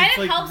thing is, kind it's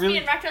of like helps really... me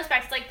in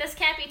retrospect. It's like, this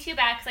can't be too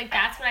bad, because like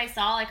that's what I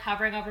saw, like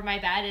hovering over my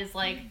bed is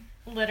like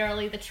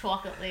literally the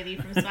chocolate lady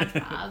from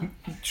SpongeBob.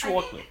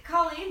 Chocolate.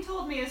 Colleen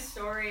told me a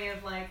story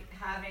of like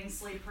having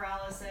sleep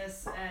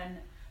paralysis and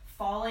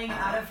falling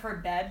out of her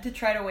bed to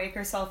try to wake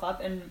herself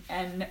up,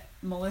 and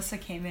Melissa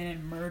came in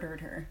and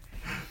murdered her.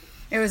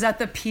 It was at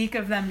the peak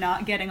of them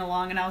not getting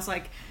along, and I was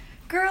like,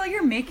 girl,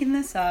 you're making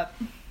this up.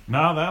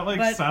 No,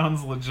 that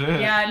sounds legit.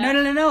 Yeah,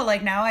 no.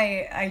 Like now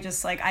I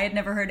just like, I had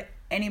never heard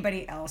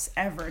anybody else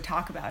ever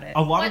talk about it.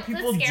 A lot of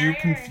people do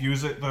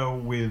confuse it though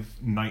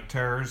with night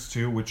terrors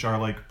too, which are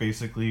like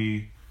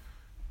basically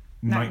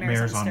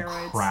nightmares on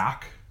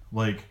crack,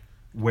 like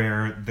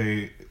where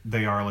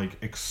they are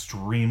like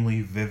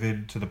extremely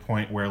vivid to the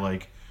point where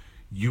like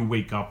you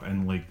wake up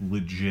and like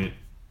legit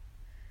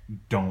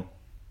don't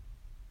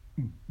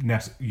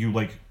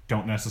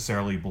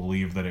necessarily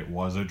believe that it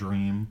was a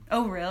dream.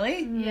 Oh,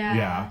 really?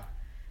 Yeah.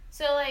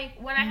 So, like,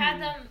 when I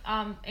had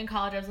them in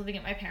college, I was living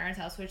at my parents'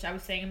 house, which I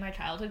was staying in my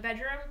childhood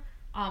bedroom.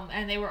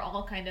 And they were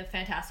all kind of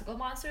fantastical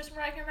monsters from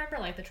what I can remember,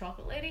 like the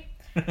chocolate lady.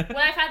 When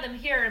I've had them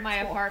here in my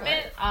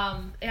apartment,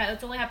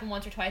 it's only happened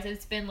once or twice.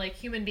 It's been like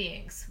human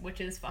beings, which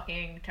is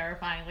fucking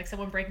terrifying. Like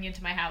someone breaking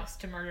into my house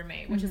to murder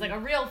me, which is like a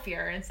real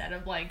fear instead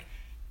of like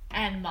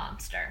an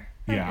monster.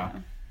 Yeah.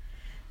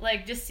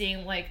 Like just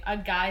seeing like a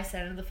guy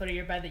standing at the foot of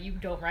your bed that you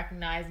don't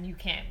recognize and you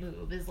can't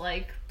move is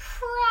like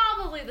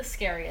probably the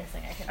scariest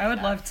thing I can. I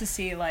would love to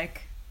see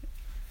like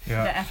the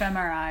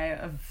fMRI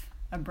of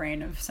a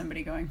brain of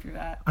somebody going through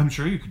that. I'm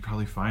sure you could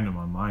probably find them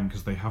online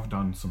because they have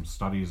done some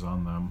studies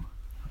on them.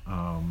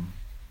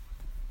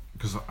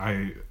 Because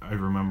I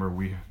remember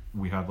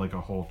we had like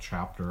a whole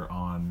chapter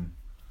on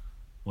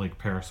like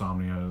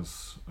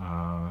parasomnias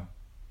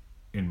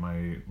in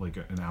my like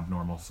an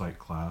abnormal psych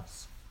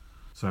class.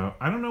 So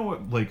I don't know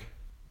what like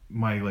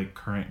my like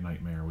current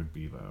nightmare would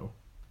be though.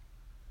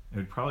 It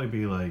would probably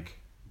be like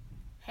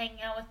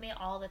hanging out with me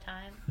all the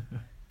time.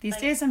 These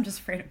days I'm just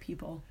afraid of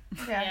people.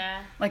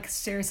 Yeah. Like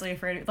seriously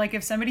afraid of, like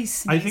if somebody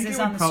sneezes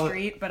on the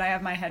street but I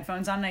have my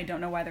headphones on and I don't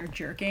know why they're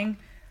jerking,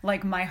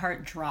 like my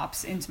heart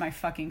drops into my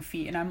fucking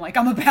feet and I'm like,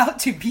 I'm about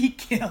to be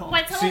killed.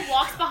 When someone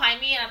walks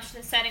behind me and I'm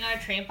just standing on a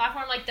train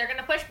platform, like they're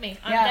gonna push me.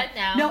 I'm dead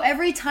now. No,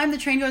 every time the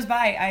train goes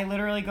by, I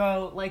literally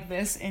go like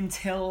this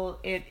until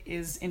it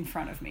is in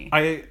front of me.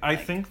 I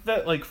think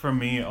that like for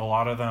me, a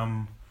lot of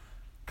them,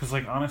 because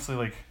like honestly,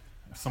 like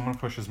if someone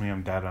pushes me,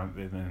 I'm dead,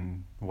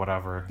 and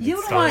whatever. You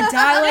don't want to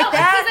die like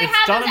that.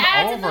 It's done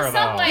and over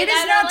though. It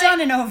is not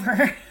done and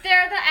over. There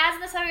are the ads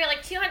in the subway,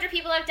 like 200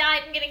 people have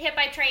died from getting hit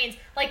by trains.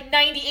 Like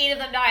 98 of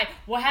them died.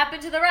 What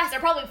happened to the rest? They're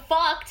probably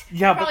fucked.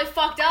 Yeah, they're probably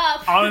fucked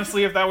up.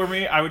 Honestly, if that were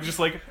me, I would just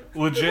like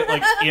legit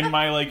like in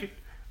my like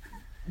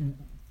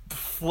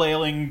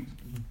flailing,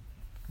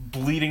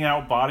 bleeding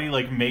out body,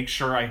 like make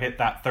sure I hit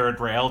that third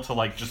rail to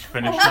like just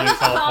finish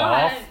myself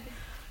off,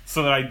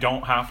 so that I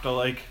don't have to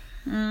like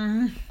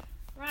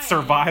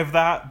survive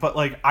that. But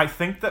like I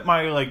think that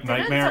my like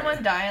nightmare. Didn't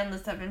someone die on the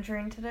 7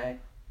 train today?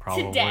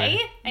 Probably.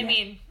 Today? I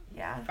mean,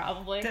 yeah,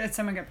 probably. Did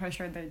someone get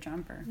pushed or did they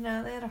jumper?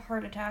 No, they had a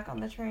heart attack on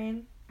the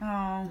train.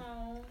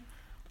 Oh.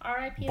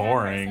 R.I.P.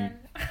 Boring.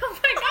 Oh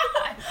my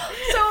god.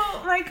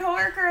 So my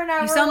coworker and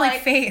I You sound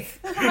like Faith.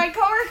 My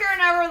coworker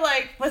and I were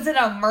like, was it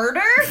a murder?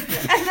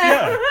 And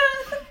then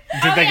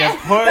Did they get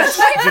pushed? That's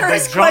my Did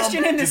first they jump?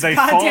 question in this Did they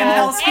goddamn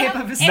fall? hellscape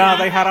of a No,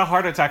 they had a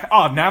heart attack.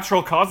 Oh,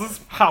 natural causes?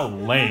 How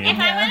lame. If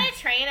I'm on a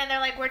train and they're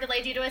like, we're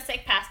delayed due to a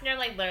sick passenger,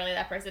 like literally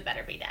that person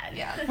better be dead.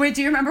 Yeah. Wait,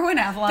 do you remember when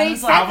Avalon They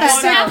was said like,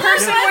 Avalon- that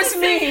person was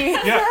me?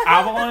 Yeah,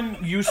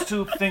 Avalon used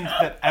to think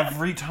that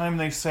every time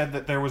they said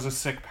that there was a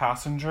sick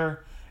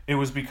passenger, it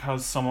was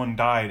because someone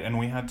died, and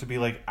we had to be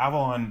like,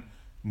 Avalon,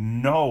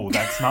 no,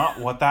 that's not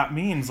what that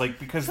means. Like,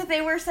 because... But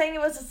they were saying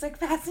it was a sick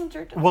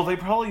passenger. Well, they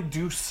probably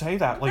do say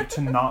that, like,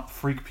 to not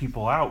freak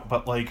people out,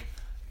 but, like,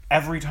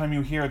 every time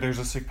you hear there's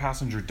a sick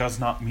passenger does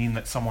not mean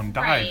that someone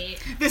died.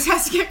 Right. This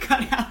has to get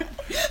cut out.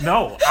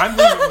 No, I'm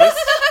leaving this.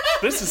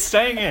 This is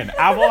staying in.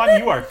 Avalon,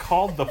 you are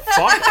called the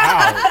fuck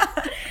out.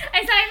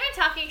 I saw you've been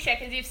talking shit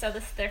because you've said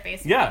this to their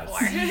face Yes.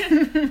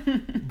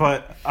 before.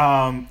 But,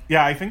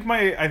 yeah, I think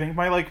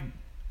my, like,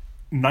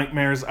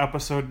 nightmares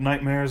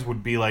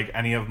would be, like,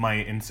 any of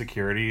my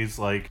insecurities,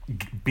 like,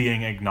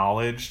 being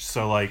acknowledged,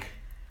 so, like...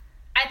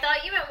 I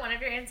thought you meant one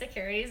of your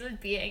insecurities was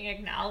being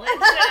acknowledged,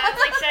 and I was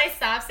like, should I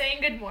stop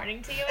saying good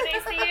morning to you when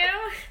I see you?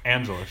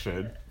 Angela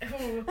should.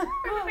 Ooh.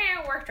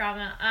 Work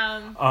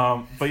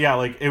drama. But yeah,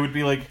 like, it would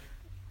be, like,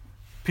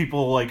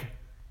 people, like,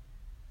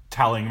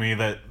 telling me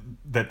that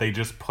they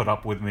just put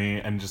up with me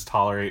and just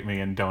tolerate me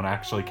and don't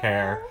actually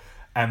care.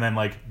 And then,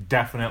 like,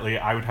 definitely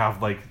I would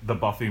have, like, the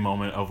Buffy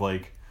moment of,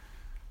 like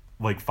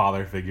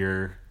father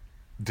figure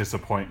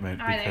disappointment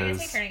Alright, they're gonna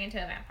because... say turning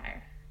into a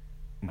vampire.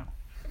 No.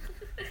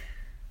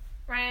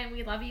 Ryan,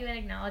 we love you and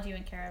acknowledge you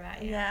and care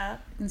about you. Yeah,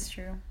 It's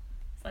true.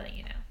 Just letting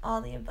you know.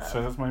 all the above.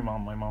 So that's my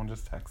mom. My mom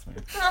just texted me.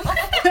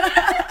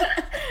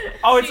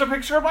 Oh, it's a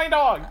picture of my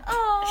dog!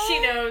 Oh. She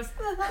knows.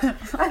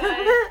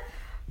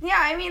 Yeah,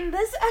 I mean,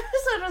 this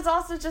episode was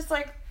also just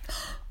like...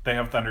 They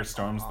have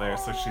thunderstorms there,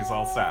 so she's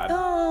all sad.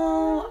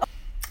 Oh.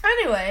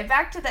 Anyway,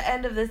 back to the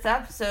end of this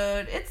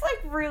episode. It's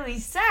like really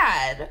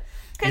sad.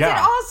 Because it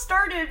all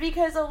started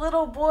because a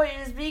little boy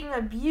is being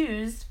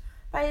abused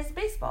by his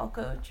baseball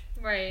coach.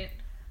 Right.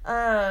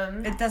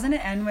 It doesn't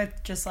it end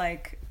with just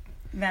like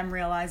them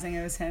realizing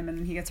it was him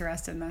and he gets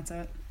arrested and that's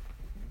it?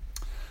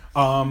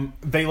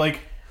 They like...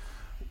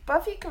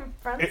 Buffy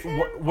confronts him?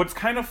 What's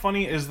kind of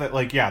funny is that,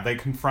 like, yeah, they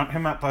confront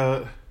him at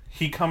the...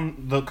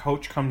 The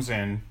coach comes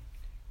in.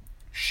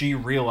 She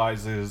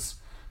realizes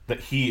that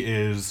he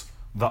is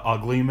the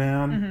ugly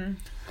man. Mm-hmm.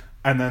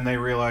 And then they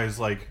realize,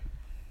 like,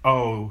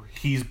 oh,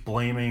 he's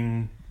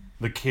blaming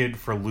the kid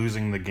for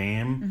losing the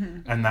game.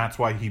 Mm-hmm. And that's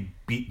why he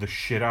beat the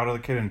shit out of the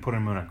kid and put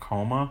him in a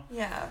coma.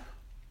 Yeah.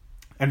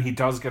 And he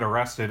does get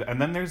arrested.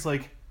 And then there's,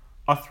 like,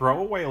 a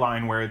throwaway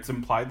line where it's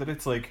implied that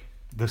it's, like,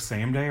 the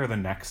same day or the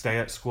next day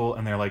at school.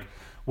 And they're like,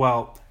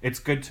 well, it's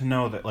good to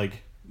know that,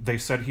 like, they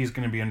said he's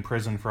going to be in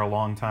prison for a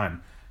long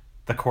time.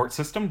 The court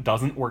system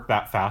doesn't work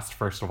that fast,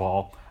 first of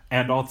all.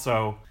 And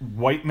also,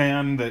 white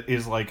man that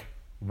is, like,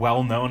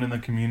 well known in the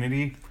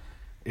community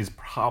is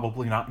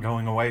probably not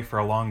going away for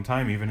a long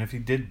time, even if he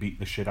did beat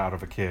the shit out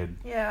of a kid.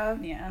 Yeah.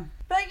 Yeah.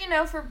 But, you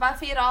know, for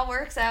Buffy, it all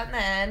works out in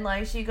the end.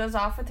 Like, she goes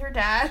off with her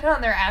dad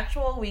on their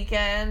actual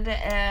weekend,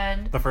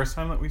 and... The first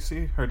time that we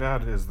see her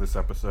dad is this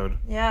episode.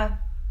 Yeah.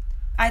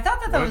 I thought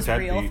that What a was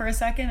real deadbeat. for a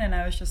second, and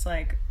I was just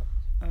like,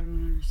 I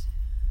don't understand.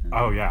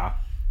 Oh, yeah.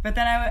 But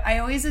then I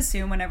always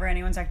assume whenever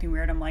anyone's acting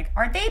weird, I'm like,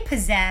 are they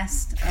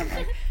possessed?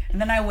 And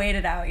then I wait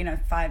it out,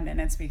 5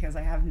 minutes because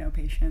I have no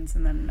patience,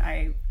 and then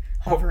I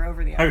hover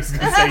over the I was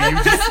episode. going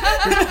to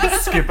say, you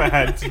just skip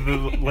ahead to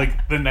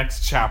the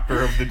next chapter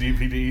of the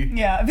DVD.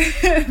 Yeah,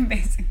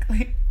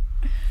 basically.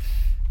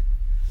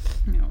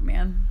 Oh,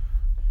 man.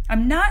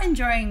 I'm not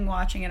enjoying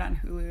watching it on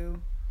Hulu.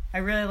 I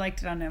really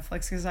liked it on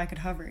Netflix because I could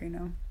hover,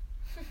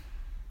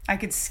 I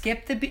could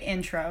skip the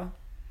intro.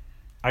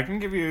 I can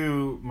give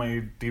you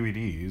my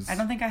DVDs. I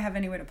don't think I have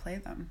any way to play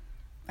them.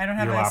 I don't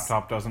have Your a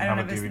laptop doesn't have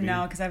a DVD?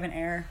 No, because I have an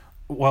Air.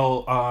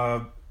 Well,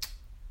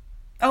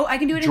 Oh, I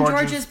can do it in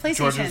George's PlayStation.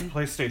 George's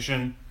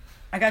PlayStation.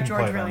 I got can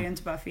George play really them.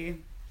 into Buffy.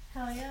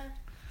 Hell yeah.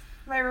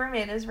 My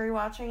roommate is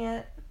rewatching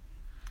it.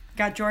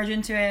 Got George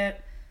into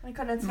it. I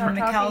couldn't stop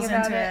Mikkel's talking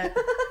about into it.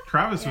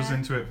 Travis was Yeah.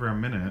 into it for a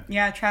minute.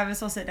 Yeah, Travis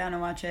will sit down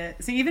and watch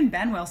it. See, even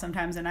Ben will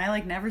sometimes, and I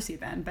never see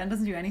Ben. Ben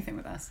doesn't do anything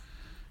with us.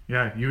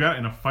 Yeah, you got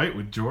in a fight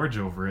with George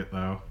over it,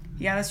 though.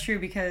 Yeah, that's true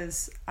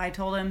because I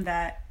told him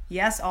that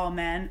yes, all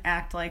men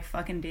act like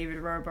fucking David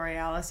Aurora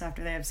Borealis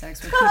after they have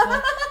sex with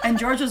people. And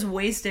George was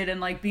wasted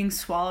and being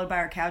swallowed by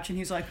our couch, and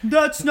he's like,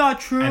 "That's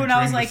not true." And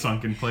I was like,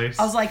 sunken place.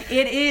 "I was like,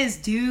 it is,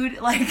 dude."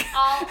 All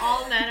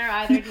men are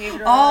either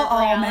David or all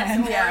Borealis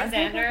men, or yeah.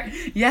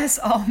 Xander. Yes,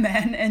 all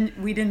men, and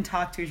we didn't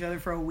talk to each other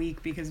for a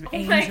week because of Oh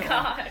Angel. my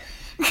god.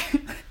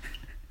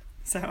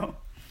 So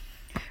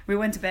we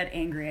went to bed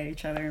angry at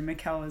each other, and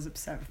Mikkel was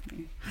upset with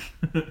me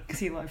because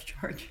he loves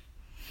George.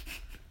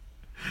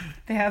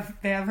 They have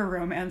a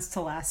romance to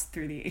last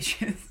through the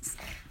ages.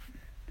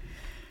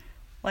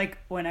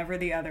 Whenever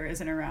the other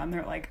isn't around,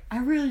 they're like, I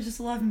really just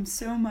love him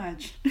so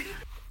much.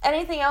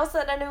 Anything else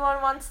that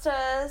anyone wants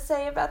to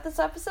say about this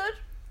episode?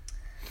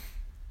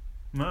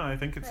 No, I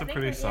think it's I a think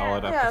pretty it-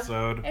 solid yeah.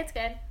 episode. It's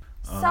good.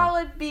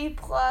 Solid B+.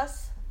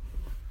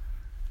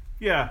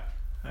 Yeah,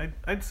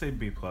 I'd say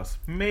B+,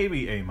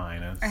 maybe A-.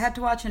 I had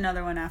to watch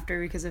another one after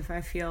because if I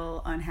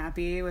feel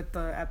unhappy with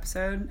the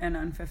episode and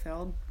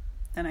unfulfilled,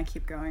 then I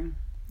keep going.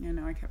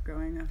 I kept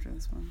going after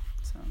this one.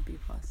 So B+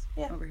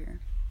 Yeah. over here.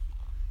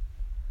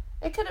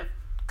 It could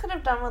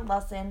have done with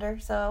less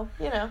Xander, so,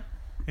 Yeah.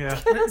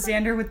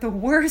 Xander with the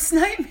worst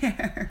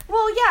nightmare.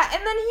 Well, yeah,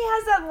 and then he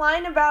has that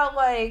line about,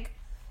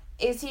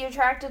 is he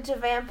attracted to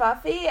Van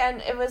Buffy? And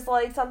it was,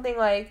 something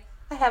like,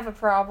 I have a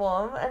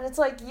problem. And it's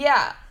like,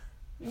 yeah,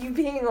 you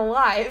being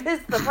alive is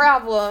the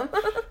problem.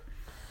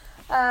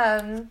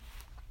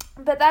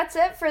 But that's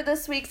it for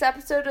this week's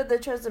episode of The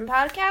Chosen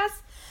Podcast.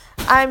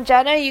 I'm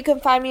Jenna. You can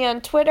find me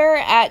on Twitter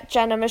at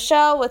Jenna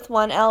Michelle with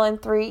 1 L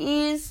and 3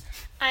 E's.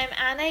 I'm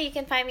Anna. You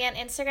can find me on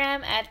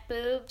Instagram at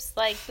boobs,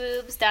 like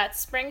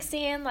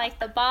boobs.springsteen, like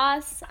the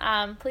boss.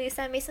 Please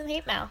send me some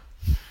hate mail.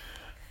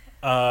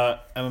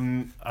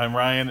 And I'm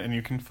Ryan, and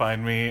you can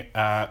find me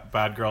at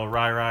Bad Girl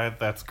Rai.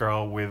 That's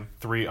girl with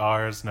 3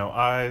 R's, no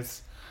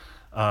I's.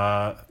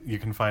 You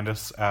can find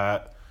us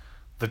at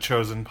The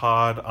Chosen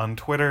Pod on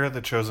Twitter,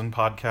 The Chosen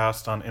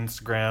Podcast on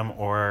Instagram,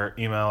 or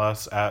email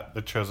us at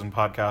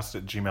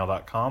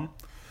thechosenpodcast@gmail.com.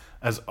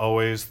 As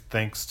always,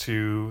 thanks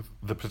to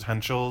The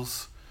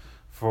Potentials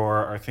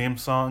for our theme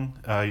song.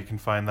 You can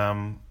find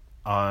them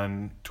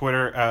on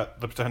Twitter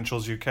at The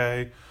Potentials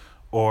UK,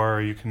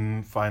 or you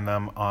can find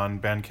them on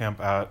Bandcamp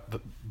at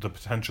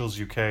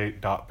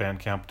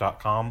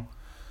thepotentialsuk.bandcamp.com.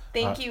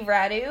 Thank you,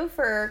 Radu,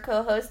 for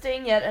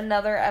co-hosting yet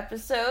another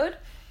episode.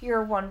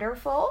 You're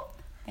wonderful.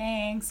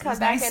 Thanks. Come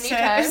back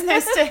anytime. It was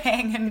nice to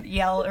hang and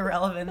yell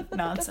irrelevant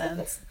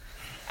nonsense.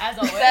 As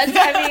always.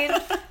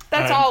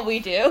 That's all we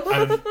do.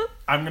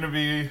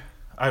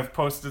 I've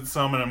posted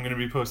some, and I'm going to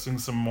be posting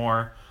some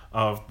more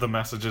of the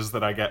messages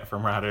that I get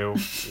from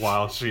Radu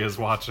while she is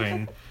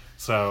watching.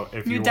 So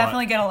if you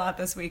definitely get a lot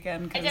this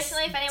weekend.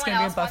 Additionally, if anyone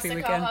else wants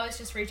to co-host,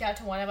 just reach out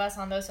to one of us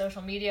on those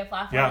social media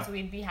platforms. Yeah.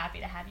 We'd be happy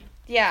to have you.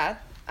 Yeah.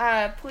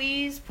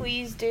 Please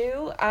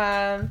do.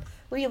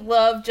 We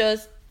love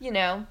just,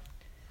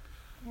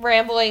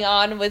 rambling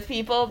on with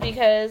people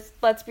because,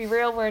 let's be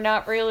real, we're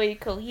not really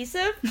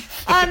cohesive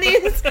on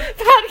these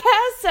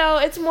podcasts, so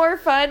it's more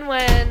fun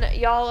when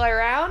y'all are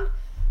around.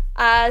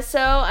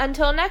 So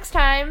until next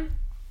time,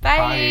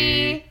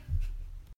 bye.